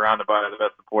hasn't been surrounded by the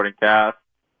best supporting cast.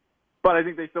 But I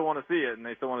think they still want to see it, and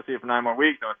they still want to see it for 9 more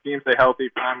weeks. They want to see him stay healthy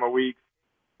for 9 more weeks.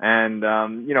 And,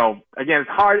 again, it's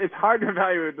hard to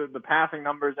evaluate the passing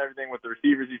numbers and everything with the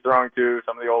receivers he's throwing to,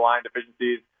 some of the O-line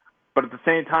deficiencies. But at the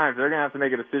same time, they're going to have to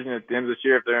make a decision at the end of this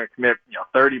year if they're going to commit,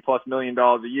 $30+ million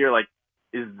a year. Like,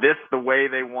 is this the way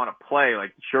they want to play?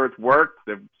 Like, sure, it's worked.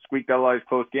 They've squeaked out a lot of these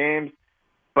close games.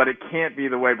 But it can't be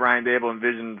the way Brian Daboll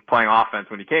envisioned playing offense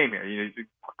when he came here.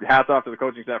 Hats off to the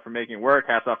coaching staff for making it work.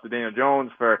 Hats off to Daniel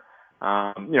Jones for,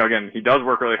 again, he does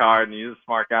work really hard, and he's a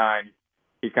smart guy. And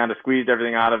he's kind of squeezed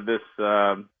everything out of this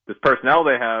personnel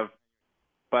they have.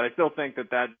 But I still think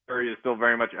that jury is still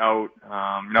very much out.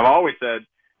 I've always said,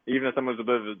 even if someone's a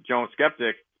bit of a Jones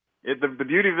skeptic, the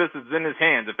beauty of this is in his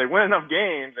hands. If they win enough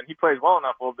games and he plays well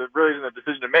enough, well, there really isn't a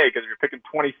decision to make, because if you're picking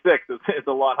 26, it's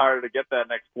a lot harder to get that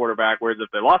next quarterback, whereas if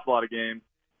they lost a lot of games,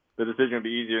 the decision would be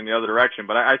easier in the other direction.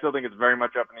 But I still think it's very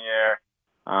much up in the air.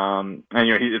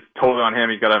 It's totally on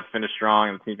him. He's got to finish strong,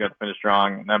 and the team's got to finish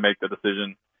strong, and that makes the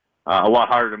decision a lot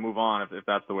harder to move on if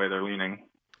that's the way they're leaning.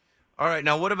 All right,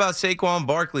 now what about Saquon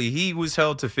Barkley? He was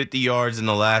held to 50 yards in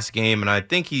the last game, and I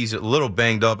think he's a little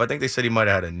banged up. I think they said he might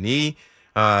have had a knee.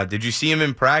 Did you see him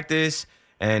in practice?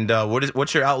 And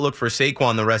what's your outlook for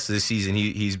Saquon the rest of the season?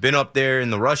 He's been up there in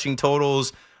the rushing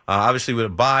totals. Obviously, with a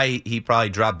bye, he probably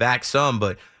dropped back some.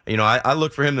 But, I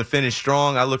look for him to finish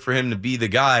strong. I look for him to be the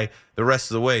guy the rest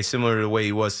of the way, similar to the way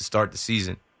he was to start the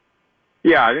season.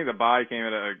 Yeah, I think the bye came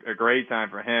at a great time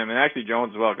for him, and actually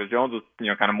Jones as well, because Jones was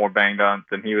kind of more banged up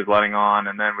than he was letting on.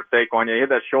 And then with Saquon, he had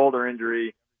that shoulder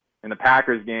injury in the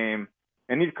Packers game.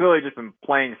 And he's clearly just been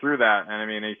playing through that. And, I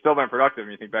mean, he's still been productive.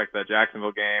 When you think back to that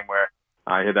Jacksonville game where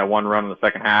he had that one run in the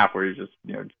second half where he's just,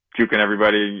 juking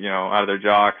everybody, out of their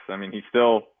jocks. I mean, he's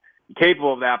still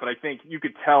capable of that. But I think you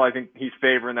could tell, I think he's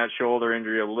favoring that shoulder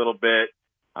injury a little bit.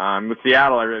 With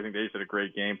Seattle, I really think they just had a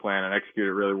great game plan and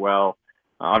executed really well.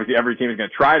 Obviously, every team is going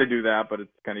to try to do that, but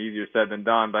it's kind of easier said than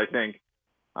done. But I think,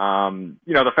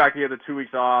 the fact that he had the 2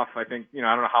 weeks off, I think, I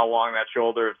don't know how long that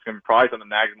shoulder, it's going to be probably something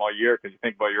that nags him all year, because you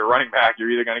think about your running back, you're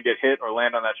either going to get hit or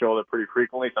land on that shoulder pretty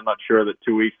frequently. So I'm not sure that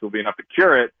 2 weeks will be enough to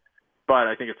cure it, but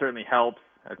I think it certainly helps.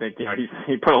 I think,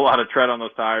 he put a lot of tread on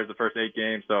those tires the first 8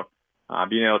 games. So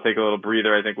being able to take a little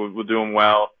breather, I think will do him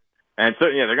well. And so,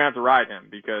 they're going to have to ride him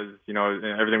because,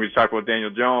 everything we just talked about Daniel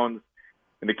Jones,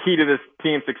 and the key to this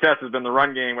team's success has been the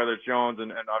run game, whether it's Jones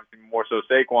and obviously more so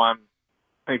Saquon.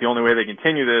 I think the only way they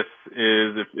continue this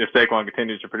is if Saquon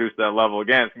continues to produce that level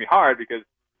again. It's going to be hard because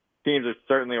teams are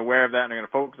certainly aware of that and they're going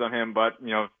to focus on him. But,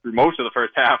 through most of the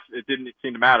first half, it didn't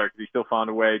seem to matter because he still found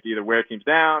a way to either wear teams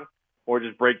down or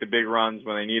just break the big runs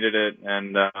when they needed it.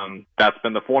 And that's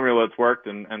been the formula that's worked,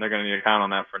 and they're going to need to count on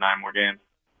that for 9 more games.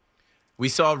 We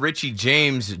saw Richie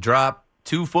James drop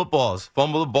 2 footballs,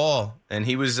 fumble the ball, and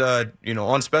he was,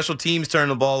 on special teams turning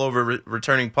the ball over,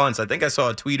 returning punts. I think I saw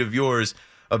a tweet of yours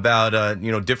about,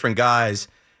 different guys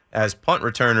as punt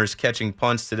returners catching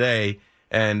punts today.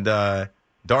 And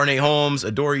Darnay Holmes,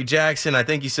 Adoree Jackson, I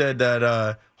think you said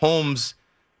that Holmes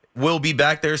will be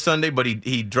back there Sunday, but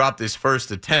he dropped his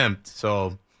first attempt.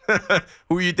 So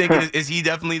who are you thinking? Is he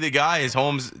definitely the guy? Is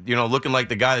Holmes, looking like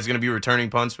the guy that's going to be returning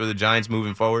punts for the Giants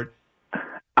moving forward?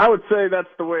 I would say that's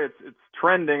the way it's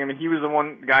trending. I mean, he was the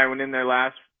one guy who went in there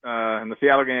last in the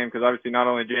Seattle game because obviously not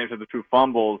only James had the 2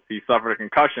 fumbles, he suffered a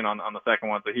concussion on the second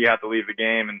one, so he had to leave the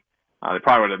game, and they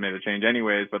probably would have made a change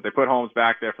anyways, but they put Holmes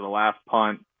back there for the last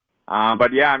punt.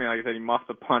 But yeah, I mean, like I said, he must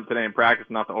have punted today in practice,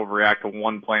 not to overreact to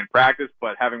one play in practice,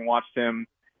 but having watched him,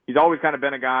 he's always kind of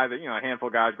been a guy that, a handful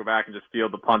of guys go back and just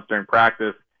field the punts during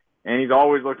practice, and he's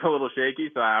always looked a little shaky,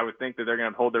 so I would think that they're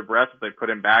going to hold their breath if they put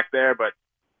him back there, but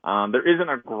there isn't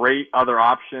a great other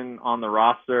option on the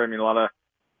roster. I mean, a lot of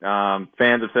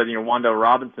fans have said, Wan'Dale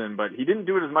Robinson, but he didn't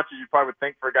do it as much as you probably would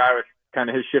think for a guy with kind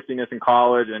of his shiftiness in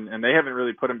college, and they haven't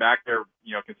really put him back there,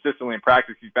 consistently in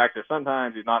practice. He's back there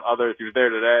sometimes, he's not others. He was there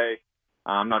today.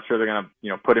 I'm not sure they're going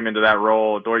to, put him into that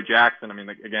role. Adoree Jackson, I mean,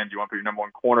 again, do you want to put your number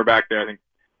 1 cornerback there? I think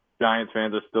Giants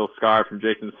fans are still scarred from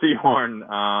Jason Sehorn.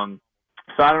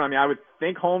 So I don't know. I mean, I would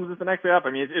think Holmes is the next guy up.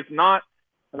 I mean, it's not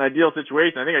an ideal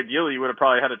situation. I think ideally you would have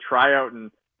probably had a tryout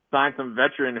and sign some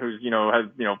veteran who's, has,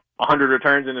 100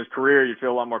 returns in his career. You'd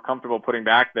feel a lot more comfortable putting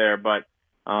back there. But,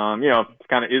 it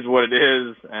kind of is what it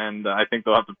is. And I think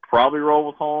they'll have to probably roll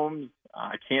with Holmes.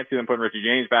 I can't see them putting Richie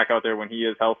James back out there when he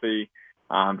is healthy.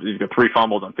 He's got 3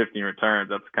 fumbles on 15 returns.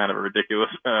 That's kind of a ridiculous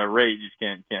rate. You just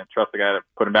can't trust the guy to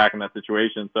put him back in that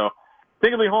situation. So I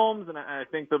think it'll be Holmes, and I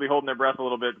think they'll be holding their breath a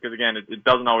little bit because, again, it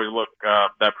doesn't always look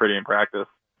that pretty in practice.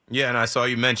 Yeah, and I saw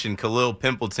you mention Khalil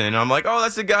Pimpleton. I'm like, oh,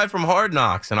 that's the guy from Hard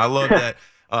Knocks. And I love that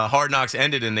Hard Knocks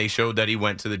ended and they showed that he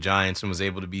went to the Giants and was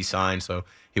able to be signed, so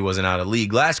he wasn't out of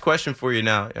league. Last question for you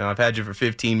now. I've had you for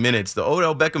 15 minutes. The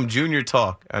Odell Beckham Jr.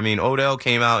 talk. I mean, Odell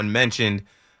came out and mentioned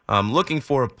looking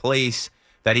for a place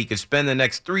that he could spend the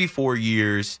next 3-4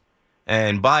 years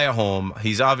and buy a home.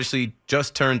 He's obviously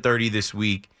just turned 30 this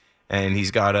week, and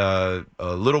he's got a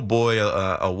little boy,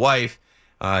 a wife.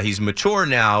 He's mature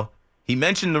now. He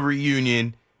mentioned the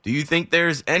reunion. Do you think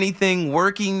there's anything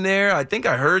working there? I think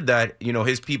I heard that,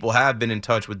 his people have been in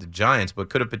touch with the Giants, but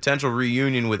could a potential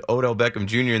reunion with Odell Beckham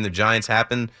Jr. and the Giants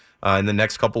happen in the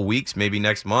next couple weeks, maybe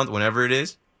next month, whenever it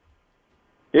is?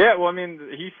 Yeah, well, I mean,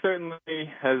 he certainly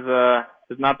has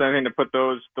not done anything to put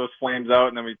those flames out,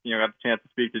 and then we got the chance to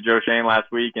speak to Joe Schoen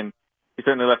last week, and he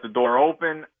certainly left the door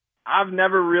open. I've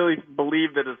never really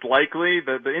believed that it's likely.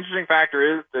 The interesting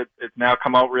factor is that it's now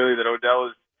come out really that Odell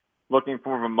is looking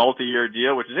for a multi-year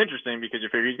deal, which is interesting because you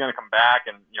figure he's going to come back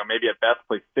and maybe at best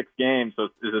play 6 games. So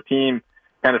is a team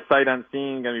kind of sight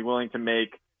unseen going to be willing to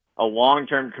make a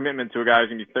long-term commitment to a guy who's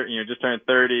going to be just turned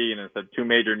 30 and has had 2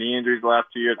 major knee injuries the last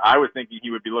 2 years? I was thinking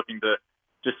he would be looking to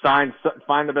just find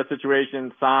the best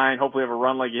situation, sign, hopefully have a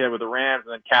run like he had with the Rams,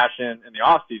 and then cash in the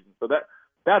offseason. So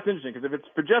that's interesting because if it's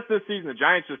for just this season, the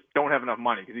Giants just don't have enough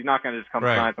money because he's not going to just come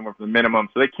sign somewhere for the minimum.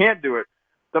 So they can't do it.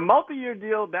 The multi-year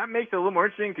deal, that makes it a little more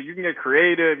interesting because you can get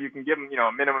creative. You can give him,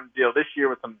 a minimum deal this year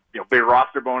with some, big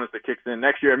roster bonus that kicks in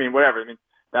next year. I mean, whatever. I mean,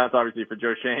 that's obviously for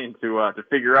Joe Schoen to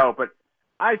figure out. But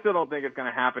I still don't think it's going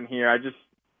to happen here. I just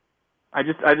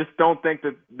don't think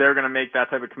that they're going to make that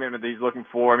type of commitment that he's looking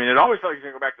for. I mean, it always felt like he's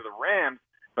going to go back to the Rams,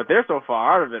 but they're so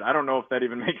far out of it. I don't know if that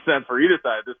even makes sense for either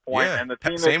side at this point. Yeah, and the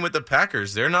team same with the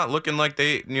Packers. They're not looking like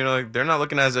they're not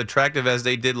looking as attractive as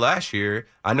they did last year.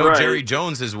 I know Jerry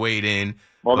Jones has weighed in.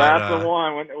 Well, that's the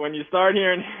one. When you start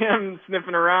hearing him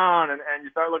sniffing around and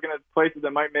you start looking at places that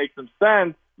might make some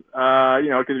sense,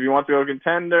 because if he wants to go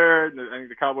contender, I think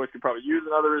the Cowboys could probably use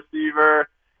another receiver.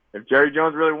 If Jerry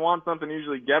Jones really wants something, he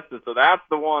usually gets it. So that's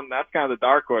the one. That's kind of the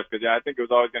dark horse because, I think it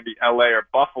was always going to be L.A. or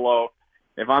Buffalo.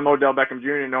 If I'm Odell Beckham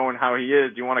Jr., knowing how he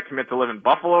is, do you want to commit to live in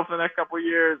Buffalo for the next couple of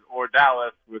years or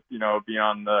Dallas with, be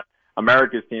on the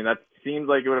America's team? That seems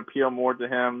like it would appeal more to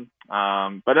him.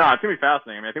 But no, it's going to be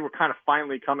fascinating. I mean, I think we're kind of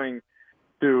finally coming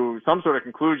to some sort of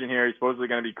conclusion here. He's supposedly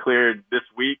going to be cleared this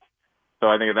week. So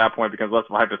I think at that point it becomes less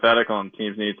of a hypothetical and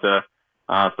teams need to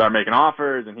start making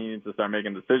offers and he needs to start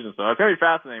making decisions. So it's going to be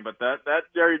fascinating. But that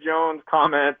Jerry Jones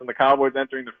comments and the Cowboys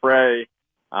entering the fray,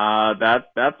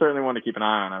 that's certainly one to keep an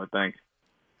eye on, I would think.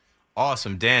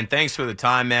 Awesome. Dan, thanks for the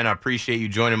time, man. I appreciate you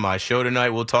joining my show tonight.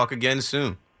 We'll talk again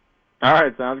soon. All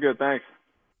right. Sounds good. Thanks.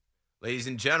 Ladies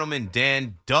and gentlemen,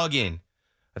 Dan Duggan.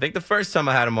 I think the first time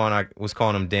I had him on, I was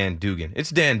calling him Dan Dugan. It's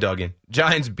Dan Duggan,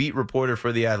 Giants beat reporter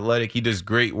for The Athletic. He does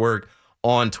great work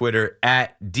on Twitter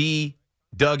at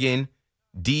 @DDuggan,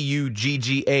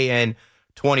 DUGGAN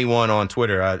 21 on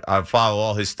Twitter. I follow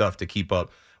all his stuff to keep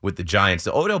up with the Giants.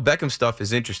 The Odell Beckham stuff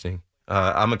is interesting.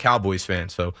 I'm a Cowboys fan,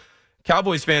 so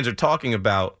Cowboys fans are talking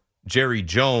about Jerry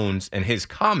Jones and his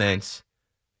comments,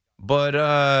 but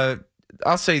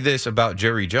I'll say this about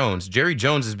Jerry Jones. Jerry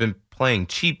Jones has been playing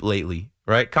cheap lately,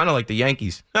 right? Kind of like the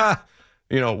Yankees.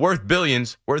 Worth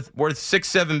billions, worth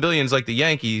 6-7 billions like the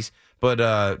Yankees, but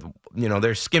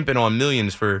they're skimping on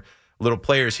millions for little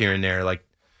players here and there. Like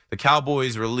the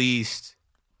Cowboys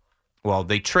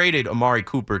they traded Amari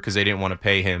Cooper because they didn't want to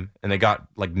pay him, and they got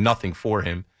like nothing for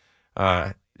him.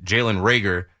 Jalen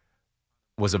Reagor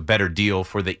was a better deal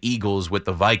for the Eagles with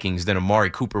the Vikings than Amari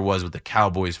Cooper was with the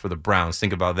Cowboys for the Browns.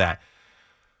 Think about that.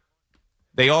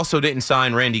 They also didn't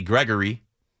sign Randy Gregory.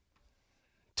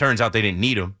 Turns out they didn't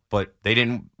need him, but they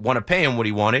didn't want to pay him what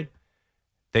he wanted.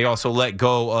 They also let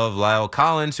go of Lyle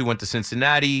Collins, who went to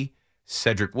Cincinnati,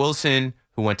 Cedric Wilson,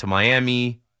 who went to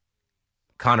Miami,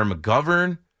 Connor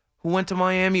McGovern, who went to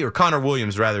Miami, or Connor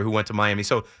Williams, rather, who went to Miami.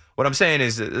 So what I'm saying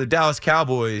is the Dallas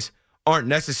Cowboys aren't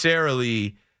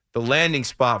necessarily the landing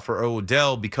spot for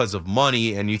Odell because of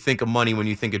money, and you think of money when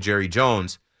you think of Jerry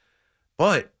Jones.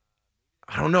 But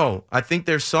I don't know. I think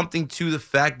there's something to the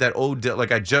fact that Odell,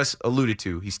 like I just alluded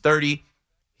to, he's 30.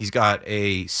 He's got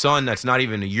a son that's not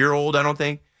even a year old, I don't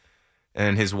think.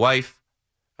 And his wife,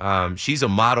 she's a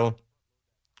model.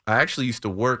 I actually used to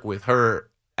work with her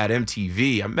at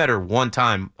MTV. I met her one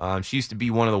time. She used to be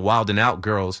one of the Wild 'N Out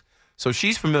girls. So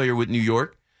she's familiar with New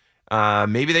York.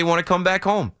 Maybe they want to come back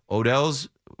home. Odell's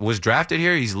was drafted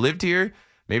here. He's lived here.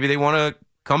 Maybe they want to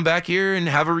come back here and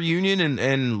have a reunion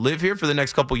and live here for the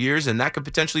next couple years, and that could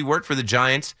potentially work for the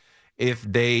Giants if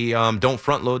they don't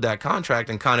front load that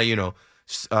contract and kind of,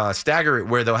 stagger it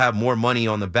where they'll have more money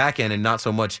on the back end and not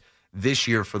so much this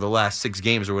year for the last 6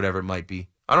 games or whatever it might be.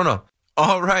 I don't know.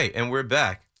 All right, and we're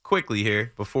back quickly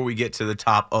here before we get to the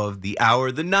top of the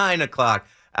hour, the 9 o'clock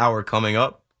hour coming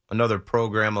up. Another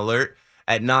program alert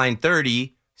at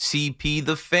 9:30. CP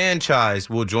the Franchise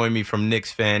will join me from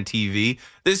Knicks Fan TV.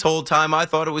 This whole time I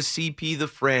thought it was CP the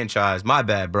Franchise. My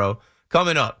bad, bro.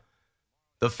 Coming up,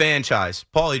 the Franchise.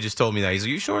 Paulie just told me that. He's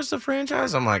like, you sure it's the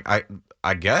Franchise? I'm like,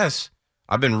 I guess.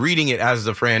 I've been reading it as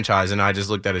the Franchise, and I just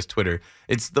looked at his Twitter.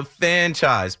 It's the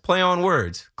Franchise. Play on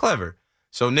words. Clever.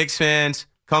 So Knicks fans,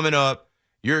 coming up,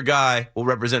 your guy will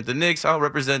represent the Knicks. I'll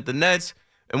represent the Nets,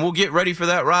 and we'll get ready for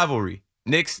that rivalry.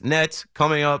 Knicks, Nets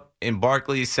coming up in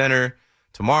Barclays Center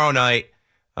tomorrow night.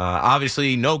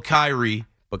 Obviously, no Kyrie,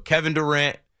 but Kevin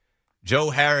Durant,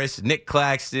 Joe Harris, Nick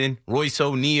Claxton, Royce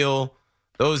O'Neal,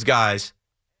 those guys.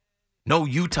 No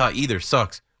Utah either.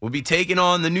 Sucks. We'll be taking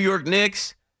on the New York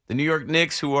Knicks. The New York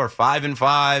Knicks, who are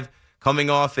 5-5, coming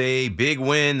off a big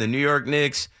win. The New York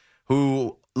Knicks,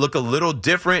 who look a little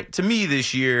different to me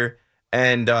this year.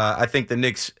 And I think the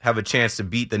Knicks have a chance to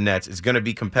beat the Nets. It's going to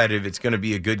be competitive. It's going to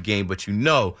be a good game. But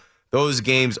those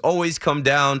games always come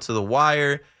down to the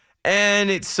wire, and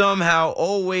it somehow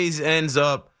always ends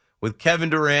up with Kevin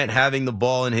Durant having the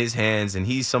ball in his hands, and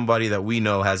he's somebody that we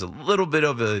know has a little bit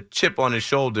of a chip on his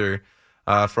shoulder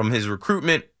from his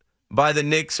recruitment by the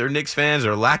Knicks or Knicks fans,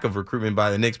 or lack of recruitment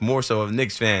by the Knicks, more so of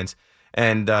Knicks fans,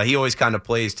 and he always kind of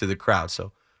plays to the crowd.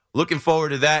 So looking forward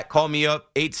to that. Call me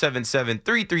up,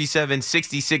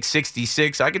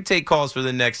 877-337-6666. I can take calls for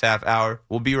the next half hour.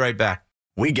 We'll be right back.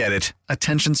 We get it.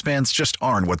 Attention spans just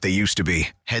aren't what they used to be.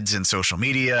 Heads in social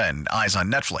media and eyes on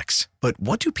Netflix. But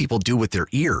what do people do with their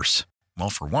ears? Well,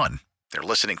 for one, they're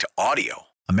listening to audio.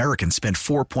 Americans spend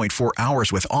 4.4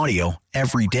 hours with audio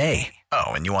every day. Oh,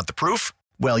 and you want the proof?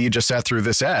 Well, you just sat through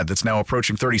this ad that's now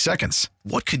approaching 30 seconds.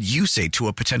 What could you say to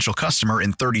a potential customer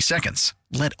in 30 seconds?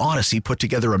 Let Odyssey put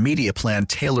together a media plan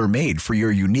tailor-made for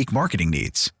your unique marketing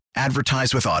needs.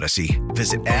 Advertise with Odyssey.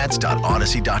 Visit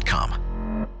ads.odyssey.com.